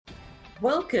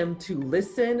Welcome to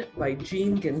Listen by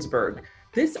Gene Ginsburg.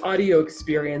 This audio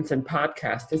experience and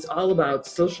podcast is all about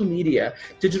social media,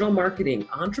 digital marketing,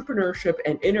 entrepreneurship,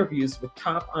 and interviews with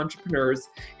top entrepreneurs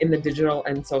in the digital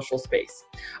and social space.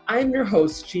 I'm your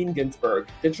host, Gene Ginsburg,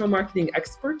 digital marketing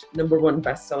expert, #1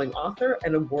 best-selling author,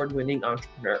 and award-winning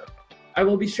entrepreneur. I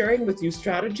will be sharing with you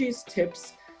strategies,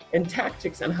 tips, and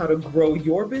tactics on how to grow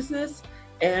your business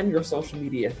and your social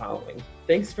media following.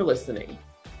 Thanks for listening.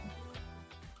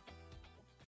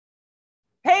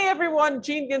 Hey everyone,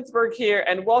 Gene Ginsburg here,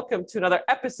 and welcome to another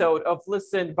episode of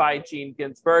Listen by Gene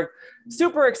Ginsburg.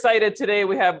 Super excited today.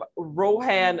 We have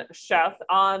Rohan Sheth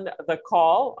on the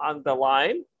call, on the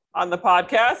line, on the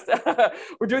podcast.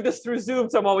 We're doing this through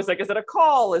Zoom, so I'm always like, is it a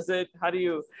call? How's it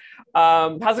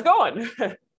going?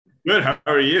 Good, how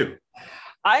are you?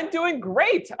 I'm doing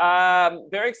great.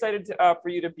 Very excited for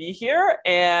you to be here,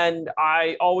 and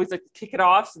I always like to kick it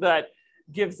off so that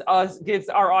gives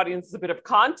our audience a bit of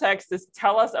context. Just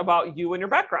tell us about you and your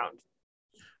background.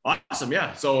 Awesome,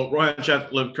 yeah. So Rohan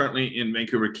Sheth, live currently in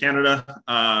Vancouver, Canada.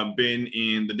 Been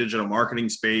in the digital marketing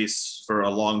space for a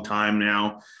long time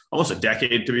now, almost a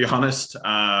decade to be honest.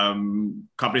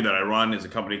 Company that I run is a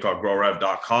company called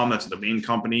GrowRev.com. That's the main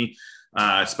company.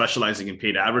 Specializing in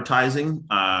paid advertising.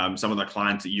 Some of the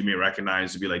clients that you may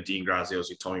recognize would be like Dean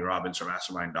Graziosi, Tony Robbins from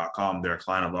Mastermind.com. They're a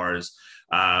client of ours.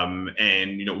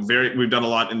 We've done a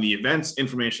lot in the events,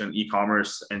 information,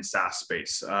 e-commerce, and SaaS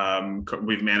space.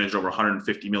 We've managed over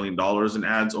 $150 million in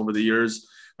ads over the years.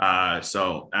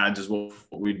 So ads is what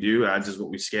we do. Ads is what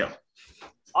we scale.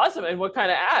 Awesome. And what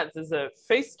kind of ads? Is it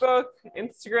Facebook,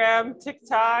 Instagram,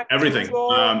 TikTok? Everything.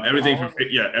 Google?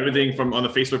 Everything from on the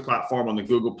Facebook platform, on the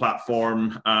Google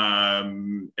platform.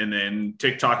 And then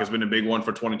TikTok has been a big one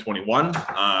for 2021,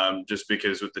 just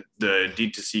because with the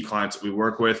D2C clients that we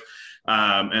work with.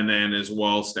 And then as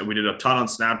well, we did a ton on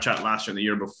Snapchat last year and the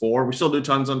year before. We still do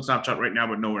tons on Snapchat right now,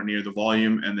 but nowhere near the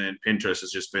volume. And then Pinterest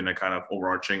has just been a kind of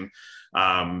overarching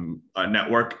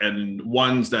network. And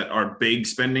ones that are big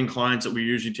spending clients that we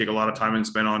usually take a lot of time and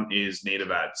spend on is native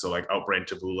ads. So like Outbrain,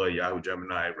 Taboola, Yahoo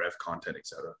Gemini, Rev Content,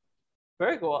 etc.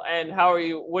 Very cool. And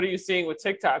what are you seeing with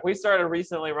TikTok? We started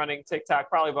recently running TikTok,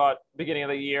 probably about beginning of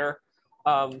the year.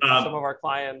 Some of our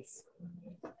clients.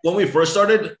 When we first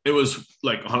started, it was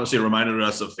like, honestly, it reminded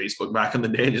us of Facebook back in the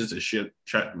day, just a shit.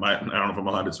 I don't know if I'm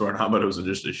allowed to swear or not, but it was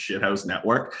just a shithouse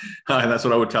network. And that's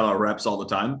what I would tell our reps all the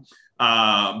time.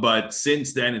 But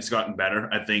since then, it's gotten better.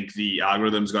 I think the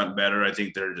algorithm's gotten better. I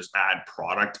think their just ad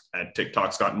product at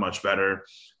TikTok's gotten much better.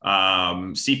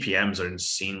 CPMs are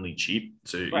insanely cheap.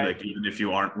 So right. Like even if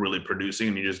you aren't really producing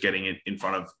and you're just getting it in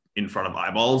front of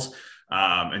eyeballs,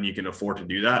 and you can afford to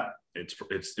do that,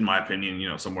 it's in my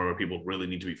opinion, somewhere where people really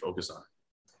need to be focused on.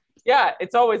 Yeah,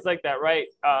 it's always like that, right?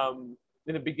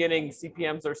 In the beginning,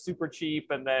 CPMs are super cheap,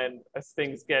 and then as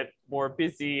things get more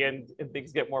busy and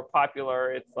things get more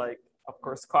popular, it's like, of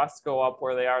course, costs go up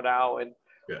where they are now and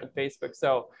Facebook.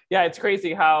 So yeah, it's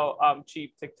crazy how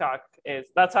cheap TikTok is.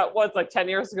 That's how it was like 10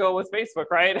 years ago with Facebook,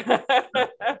 right?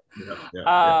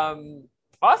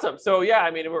 Awesome. So yeah,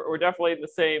 I mean, we're definitely in the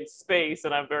same space,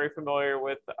 and I'm very familiar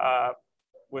with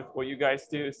what you guys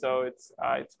do. So it's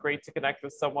great to connect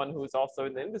with someone who's also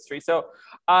in the industry. So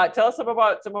tell us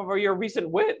about some of your recent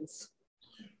wins.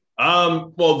 I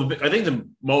think the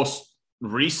most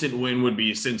recent win would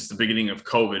be since the beginning of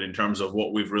COVID in terms of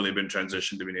what we've really been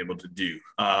transitioned to being able to do.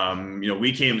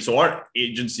 So our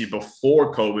agency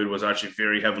before COVID was actually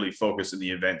very heavily focused in the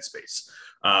event space.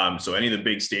 So any of the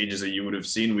big stages that you would have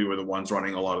seen, we were the ones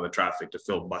running a lot of the traffic to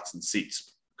fill butts and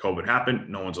seats. COVID happened.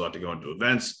 No one's allowed to go into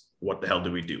events. What the hell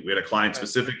do we do? We had a client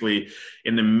specifically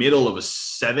in the middle of a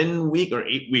 7-week or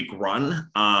 8-week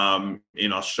run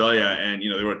in Australia. And,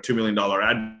 they were a $2 million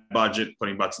ad budget,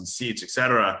 putting butts in seats, et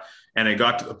cetera. And it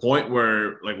got to the point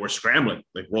where like, we're scrambling,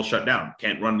 like we'll shut down,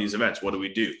 can't run these events. What do we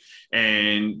do?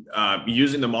 And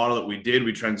using the model that we did,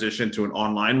 we transitioned to an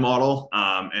online model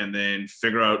and then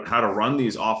figure out how to run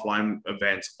these offline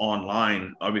events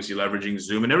online, obviously leveraging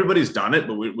Zoom. And everybody's done it,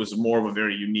 but it was more of a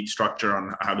very unique structure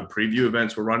on how the preview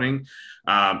events were running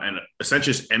and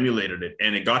essentially just emulated it.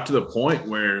 And it got to the point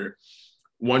where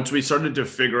once we started to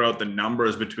figure out the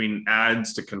numbers between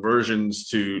ads to conversions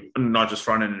to not just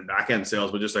front end and back end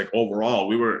sales, but just like overall,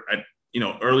 we were at,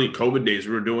 early COVID days,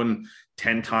 we were doing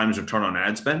 10 times return on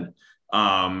ad spend.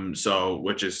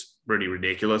 Which is pretty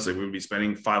ridiculous. Like we'd be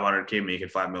spending $500K making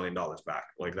 $5 million back.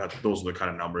 Like that, those are the kind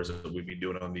of numbers that we'd be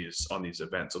doing on these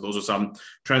events. So those are some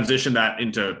transition that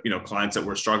into, clients that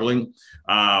were struggling.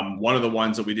 One of the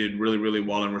ones that we did really, really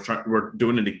well, and we're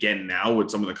doing it again now with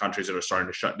some of the countries that are starting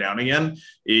to shut down again,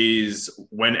 is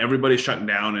when everybody's shutting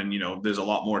down and, there's a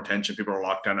lot more attention, people are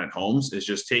locked down at homes, is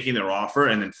just taking their offer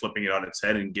and then flipping it on its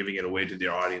head and giving it away to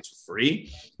their audience for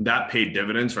free. That paid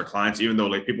dividends for clients, even though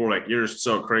like people were like, you're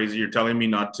so crazy, you're telling me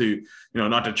not to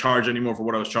charge anymore for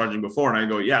what I was charging before. And I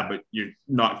go, yeah, but you're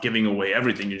not giving away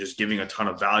everything. You're just giving a ton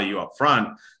of value up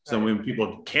front. So when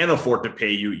people can't afford to pay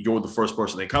you, you're the first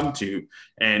person they come to.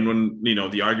 And when,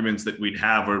 the arguments that we'd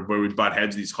have or where we'd butt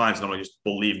heads with these clients, and I'm like, just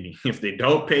believe me, if they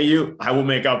don't pay you, I will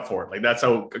make up for it. Like that's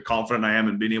how confident I am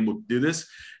in being able to do this.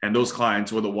 And those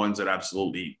clients were the ones that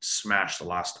absolutely smashed the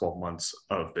last 12 months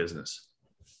of business.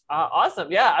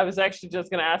 Awesome. Yeah, I was actually just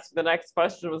going to ask, the next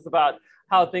question was about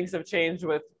how things have changed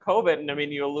with COVID. And I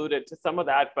mean, you alluded to some of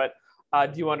that, but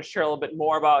do you want to share a little bit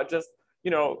more about just,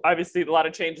 obviously a lot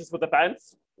of changes with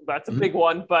events? That's a big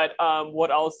one, but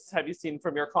what else have you seen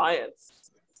from your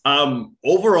clients?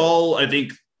 Overall, I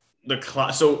think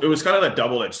so it was kind of that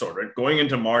double-edged sword, right? Going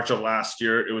into March of last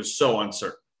year, it was so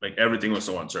uncertain. Like everything was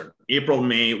so uncertain. April,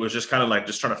 May was just kind of like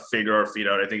just trying to figure our feet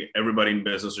out. I think everybody in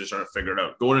business was trying to figure it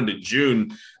out. Going into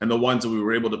June, and the ones that we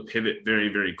were able to pivot very,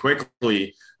 very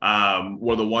quickly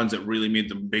were the ones that really made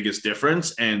the biggest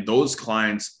difference. And those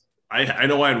clients, I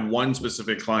know I had one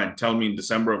specific client tell me in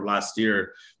December of last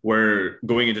year, where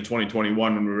going into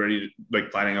 2021, when we were ready to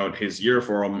planning out his year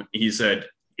for him, he said,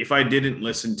 if I didn't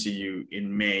listen to you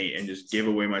in May and just give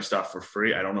away my stuff for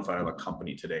free, I don't know if I have a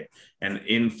company today.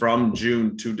 And from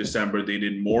June to December, they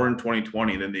did more in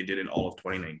 2020 than they did in all of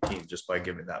 2019, just by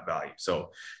giving that value. So,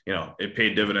 it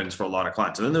paid dividends for a lot of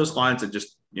clients. And then those clients that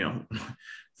just,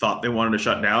 thought they wanted to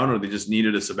shut down, or they just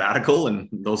needed a sabbatical, and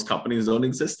those companies don't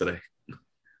exist today.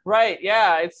 Right.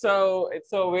 Yeah. It's so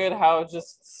weird how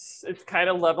it's kind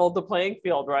of leveled the playing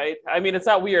field, right? I mean, it's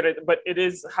not weird, but it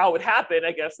is how it happened.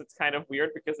 I guess it's kind of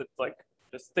weird because it's like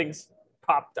just things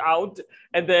popped out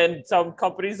and then some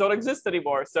companies don't exist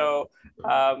anymore. So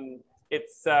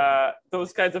it's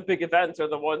those kinds of big events are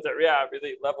the ones that,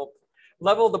 really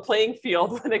level the playing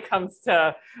field when it comes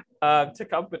to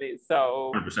companies.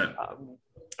 So 100%.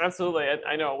 Absolutely.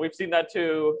 I know we've seen that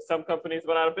too. Some companies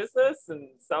went out of business and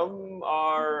some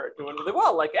are doing really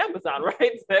well, like Amazon,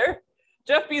 right?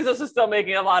 Jeff Bezos is still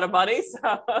making a lot of money.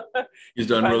 So he's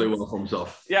done really well for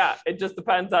himself. Yeah. It just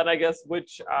depends on, I guess,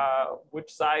 which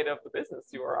side of the business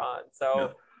you are on.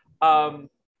 So,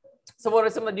 so what are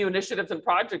some of the new initiatives and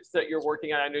projects that you're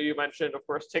working on? I know you mentioned, of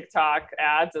course, TikTok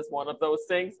ads as one of those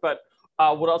things, but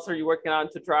what else are you working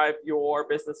on to drive your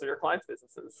business or your clients'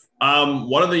 businesses?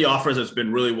 One of the offers that's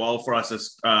been really well for us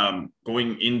is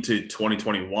going into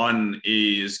 2021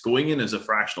 is going in as a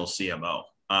fractional CMO.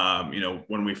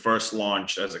 When we first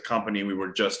launched as a company, we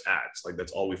were just ads, like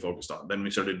that's all we focused on. Then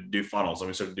we started to do funnels, and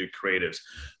we started to do creatives.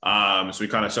 So we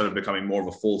kind of started becoming more of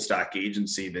a full stack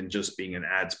agency than just being an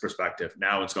ads perspective.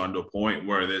 Now it's gone to a point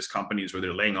where there's companies where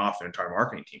they're laying off their entire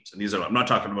marketing teams. And these are, I'm not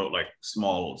talking about like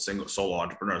small single solo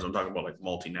entrepreneurs. I'm talking about like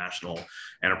multinational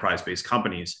enterprise-based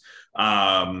companies.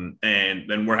 And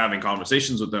then we're having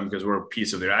conversations with them because we're a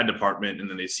piece of their ad department, and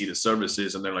then they see the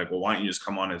services and they're like, well, why don't you just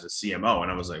come on as a CMO?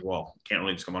 And I was like, well, can't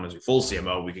really just come on as a full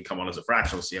CMO. We can come on as a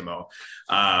fractional CMO.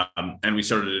 And we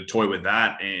started to toy with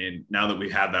that. And now that we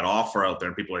have that offer out there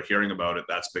and people are hearing about it,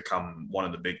 that's become one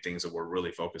of the big things that we're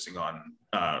really focusing on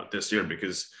this year,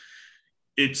 because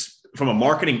it's from a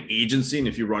marketing agency. And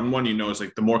if you run one, it's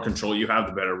like the more control you have,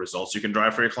 the better results you can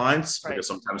drive for your clients, right? Because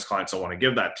sometimes clients don't want to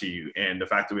give that to you. And the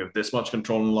fact that we have this much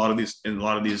control in a lot of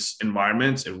these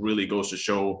environments, it really goes to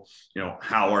show,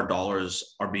 how our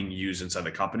dollars are being used inside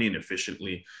the company and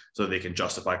efficiently, so they can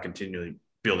justify continually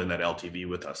building that LTV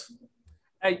with us.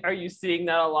 Are you seeing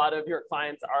that a lot of your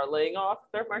clients are laying off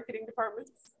their marketing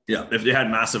departments? Yeah. If they had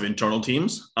massive internal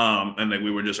teams, and like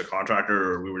we were just a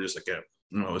contractor, or we were just like a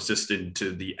assistant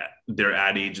to their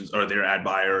ad agents or their ad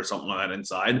buyer or something like that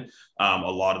inside. A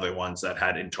lot of the ones that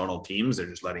had internal teams, they're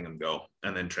just letting them go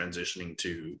and then transitioning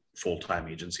to full-time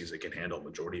agencies that can handle the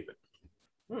majority of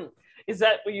it. Is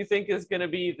that what you think is going to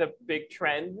be the big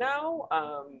trend now?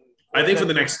 I think for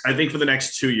the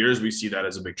next 2 years, we see that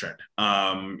as a big trend.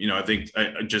 I think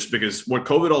just because what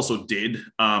COVID also did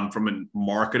from a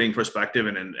marketing perspective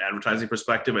and an advertising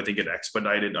perspective, I think it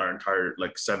expedited our entire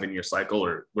 7-year cycle,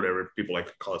 or whatever people like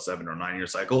to call it, 7 or 9 year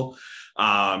cycle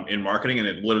in marketing. And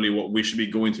it literally what we should be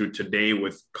going through today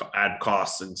with ad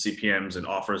costs and CPMs and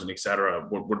offers and et cetera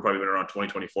would probably been around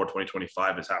 2024,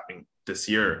 2025 is happening this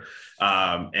year.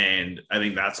 And I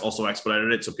think that's also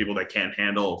expedited it. So people that can't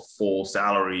handle full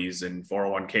salaries and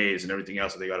 401ks and everything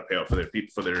else that they got to pay out for their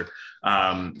people, for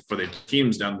their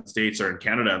teams down in the States or in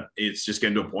Canada, it's just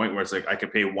getting to a point where it's like, I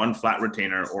could pay one flat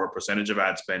retainer or a percentage of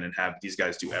ad spend and have these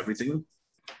guys do everything.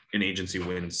 An agency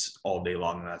wins all day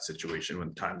long in that situation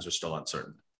when times are still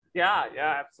uncertain. Yeah,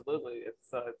 absolutely. It's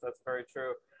that's very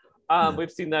true.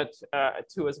 We've seen that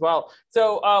too as well.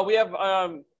 So we have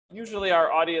usually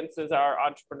our audiences are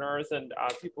entrepreneurs and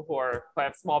people who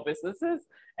have small businesses.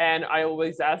 And I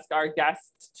always ask our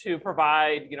guests to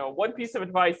provide, one piece of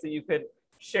advice that you could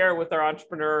share with our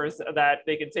entrepreneurs that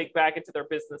they can take back into their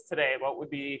business today. What would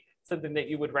be something that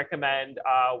you would recommend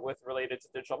with related to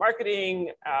digital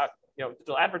marketing,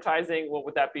 digital advertising? What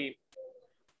would that be?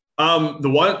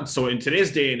 So in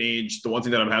today's day and age, the one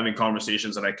thing that I'm having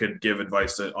conversations and I could give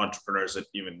advice to entrepreneurs that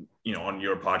even, on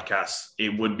your podcast,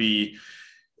 it would be,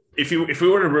 if we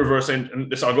were to reverse,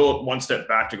 and this, I'll go one step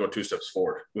back to go two steps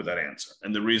forward with that answer.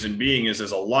 And the reason being is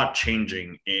there's a lot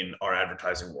changing in our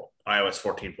advertising world. iOS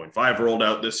 14.5 rolled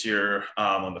out this year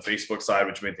on the Facebook side,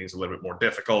 which made things a little bit more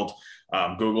difficult.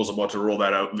 Google's about to roll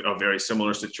that out, a very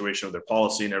similar situation with their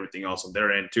policy and everything else on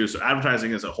their end too. So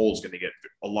advertising as a whole is going to get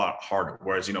a lot harder.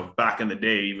 Whereas, back in the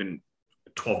day, even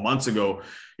 12 months ago,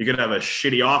 you could have a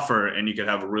shitty offer and you could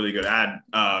have a really good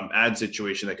ad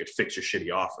situation that could fix your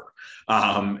shitty offer.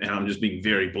 And I'm just being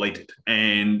very blatant.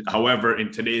 And however,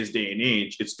 in today's day and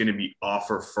age, it's going to be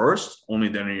offer first, only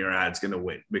then are your ads going to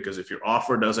win. Because if your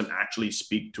offer doesn't actually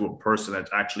speak to a person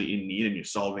that's actually in need and you're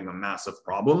solving a massive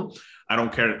problem, I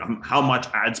don't care how much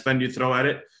ad spend you throw at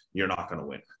it, you're not going to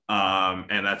win.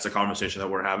 And that's a conversation that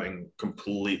we're having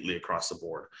completely across the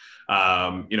board.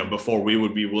 Before we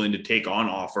would be willing to take on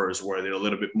offers where they're a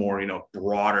little bit more,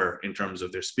 broader in terms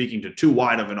of they're speaking to too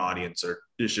wide of an audience, or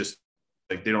it's just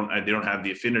like they don't have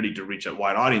the affinity to reach that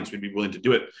wide audience. We'd be willing to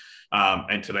do it.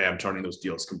 And today I'm turning those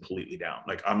deals completely down.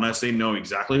 Like, unless they know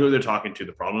exactly who they're talking to,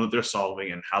 the problem that they're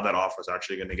solving, and how that offer is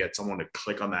actually going to get someone to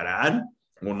click on that ad,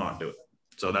 we'll not do it.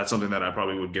 So that's something that I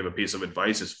probably would give a piece of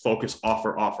advice is focus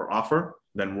offer,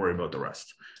 then worry about the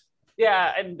rest.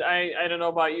 Yeah. And I don't know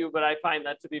about you, but I find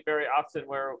that to be very often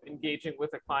where engaging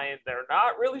with a client, they're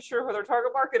not really sure who their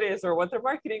target market is or what their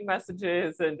marketing message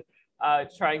is, and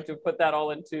trying to put that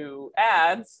all into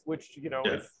ads, which,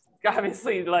 is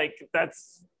obviously like,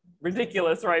 that's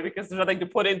ridiculous, right? Because there's nothing to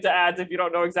put into ads if you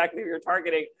don't know exactly who you're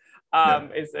targeting.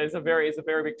 Is a very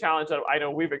big challenge that I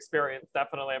know we've experienced.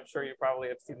 Definitely, I'm sure you probably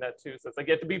have seen that too. So it's like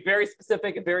you have to be very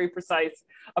specific and very precise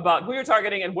about who you're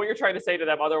targeting and what you're trying to say to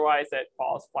them. Otherwise, it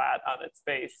falls flat on its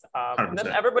face. And then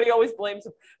everybody always blames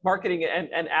marketing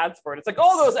and ads for it. It's like,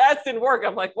 oh, those ads didn't work.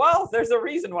 I'm like, well, there's a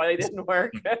reason why they didn't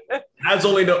work. Ads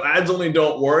only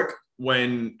don't work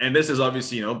when, and this is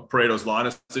obviously, Pareto's law in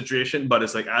a situation, but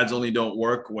it's like ads only don't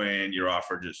work when your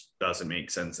offer just doesn't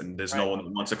make sense and there's no one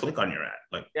that wants to click on your ad.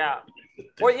 Like,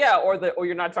 or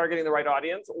you're not targeting the right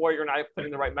audience, or you're not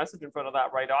putting the right message in front of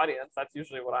that right audience. That's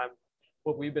usually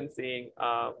what we've been seeing.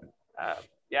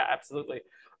 Absolutely.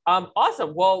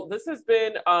 Awesome. Well, this has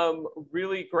been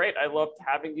really great. I loved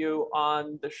having you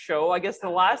on the show. I guess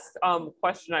the last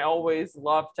question I always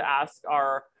love to ask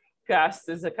our guests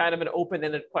is a kind of an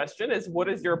open-ended question, is what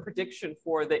is your prediction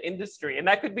for the industry? And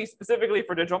that could be specifically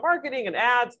for digital marketing and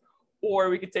ads, or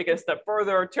we could take it a step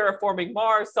further, terraforming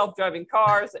Mars, self-driving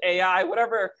cars, AI,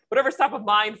 whatever's top of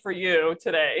mind for you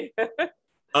today.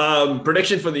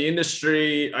 Prediction for the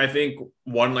industry, I think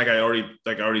one, like I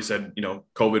already said,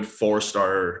 COVID forced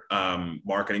our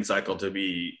marketing cycle to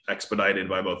be expedited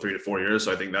by about 3 to 4 years.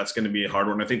 So I think that's going to be a hard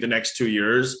one. I think the next 2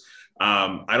 years,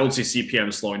 I don't see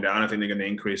CPM slowing down. I think they're going to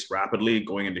increase rapidly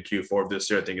going into Q4 of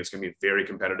this year. I think it's going to be a very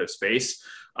competitive space.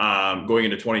 Going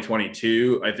into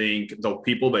 2022, I think the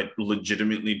people that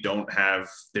legitimately don't have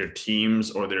their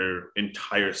teams or their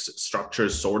entire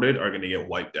structures sorted are going to get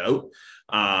wiped out.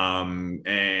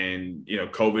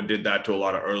 COVID did that to a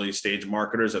lot of early stage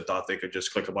marketers that thought they could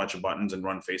just click a bunch of buttons and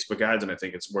run Facebook ads. And I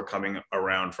think we're coming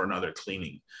around for another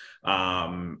cleaning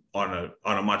on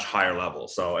a much higher level.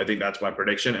 So I think that's my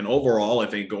prediction. And overall, I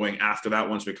think going after that,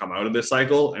 once we come out of this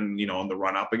cycle and, on the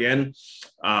run up again,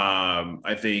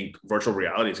 I think virtual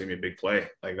reality is going to be a big play.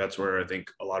 Like that's where I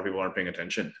think a lot of people aren't paying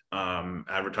attention.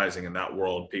 Advertising in that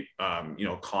world,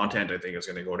 content, I think is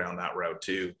going to go down that route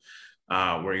too.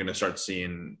 Where you're going to start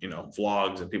seeing,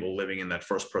 vlogs and people living in that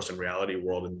first person reality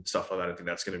world and stuff like that. I think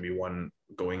that's going to be one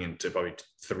going into probably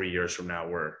 3 years from now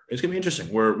where it's going to be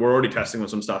interesting. We're already testing with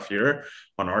some stuff here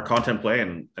on our content play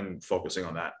and focusing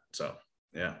on that. So,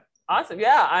 yeah. Awesome.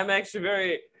 Yeah. I'm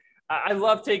actually I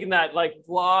love taking that like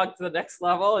vlog to the next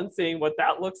level and seeing what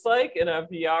that looks like in a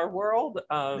VR world.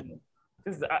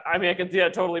 Because I mean, I can see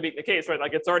that totally being the case, right?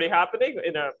 Like it's already happening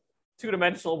in a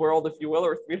two-dimensional world, if you will,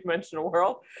 or three-dimensional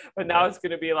world, but now it's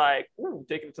going to be like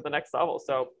taking it to the next level.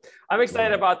 So I'm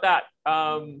excited about that.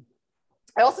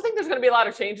 I also think there's going to be a lot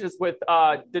of changes with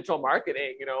digital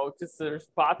marketing, you know, because there's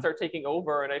bots are taking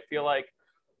over, and I feel like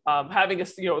having a,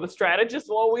 you know, the strategist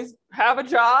will always have a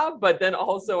job, but then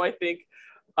also I think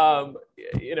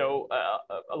you know,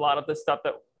 a lot of the stuff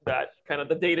that kind of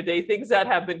the day-to-day things that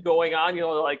have been going on, you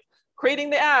know, like creating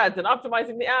the ads and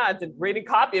optimizing the ads and creating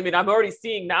copy. I mean, I'm already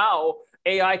seeing now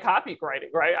AI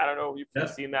copywriting, right? I don't know if you've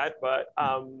seen that, but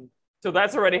so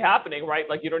that's already happening, right?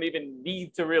 Like you don't even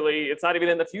need to really, it's not even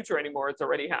in the future anymore. It's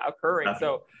already occurring.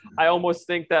 So I almost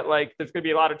think that like there's going to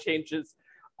be a lot of changes.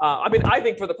 I mean, I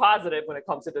think for the positive when it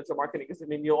comes to digital marketing, because I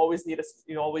mean, you always need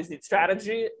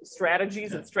strategies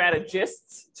and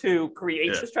strategists to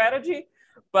create the strategy.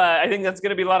 But I think that's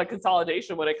going to be a lot of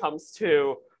consolidation when it comes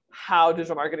to how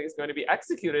digital marketing is going to be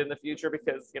executed in the future,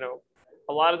 because, you know,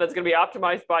 a lot of that's going to be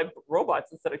optimized by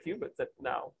robots instead of humans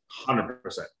now.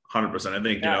 100%. I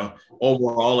think, you know,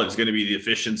 overall, it's going to be the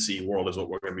efficiency world is what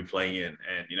we're going to be playing in.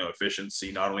 And, you know,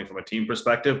 efficiency, not only from a team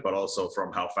perspective, but also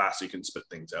from how fast you can spit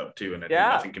things out too. And I think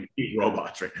nothing can beat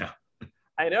robots right now.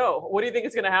 I know. What do you think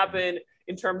is going to happen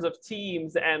in terms of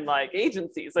teams and like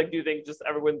agencies? Like, do you think just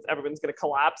everyone's going to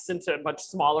collapse into much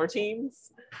smaller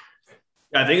teams?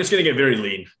 I think it's going to get very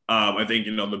lean. I think,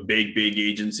 you know, the big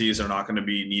agencies are not going to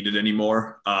be needed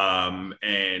anymore. And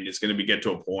it's going to get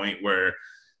to a point where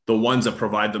the ones that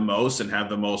provide the most and have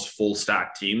the most full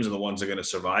stack teams are the ones that are going to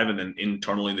survive. And then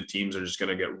internally, the teams are just going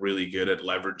to get really good at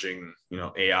leveraging, you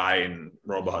know, AI and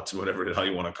robots, whatever the hell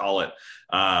you want to call it,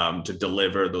 to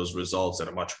deliver those results at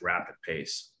a much rapid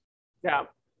pace. Yeah.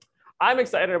 I'm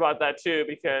excited about that too,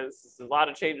 because there's a lot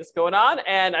of changes going on.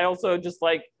 And I also just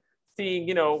like seeing,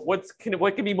 you know, what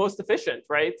can be most efficient,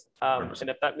 right? And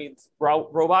if that means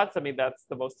robots, I mean, that's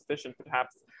the most efficient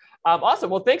perhaps. Awesome.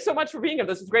 Well, thanks so much for being here.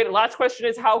 This is great. The last question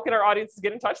is, how can our audiences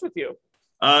get in touch with you?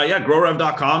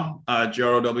 growrev.com,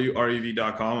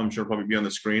 growrev.com. I'm sure it'll probably be on the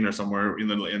screen or somewhere in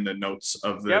the notes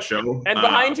of the show. And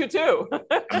behind you too.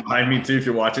 Behind me too, if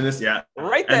you're watching this. Yeah.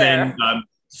 Right there. And then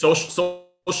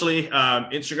socially,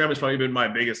 Instagram has probably been my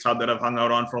biggest hub that I've hung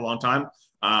out on for a long time.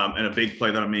 And a big play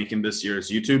that I'm making this year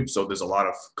is YouTube. So there's a lot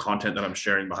of content that I'm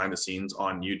sharing behind the scenes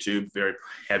on YouTube, very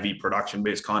heavy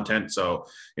production-based content. So,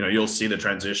 you know, you'll see the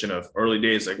transition of early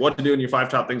days, like what to do in your 5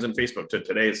 top things on Facebook, to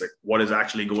today is like what is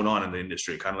actually going on in the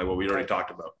industry, kind of like what we already talked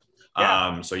about.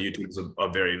 So YouTube is a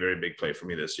very, very big play for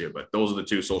me this year. But those are the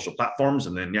 2 social platforms.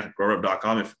 And then,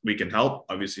 growrev.com. If we can help,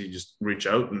 obviously just reach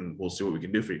out and we'll see what we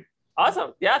can do for you.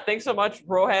 Awesome. Yeah, thanks so much,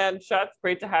 Rohan Sheth.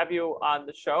 Great to have you on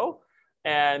the show.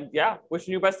 And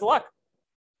wishing you best of luck.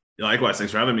 Likewise.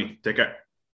 Thanks for having me. Take care.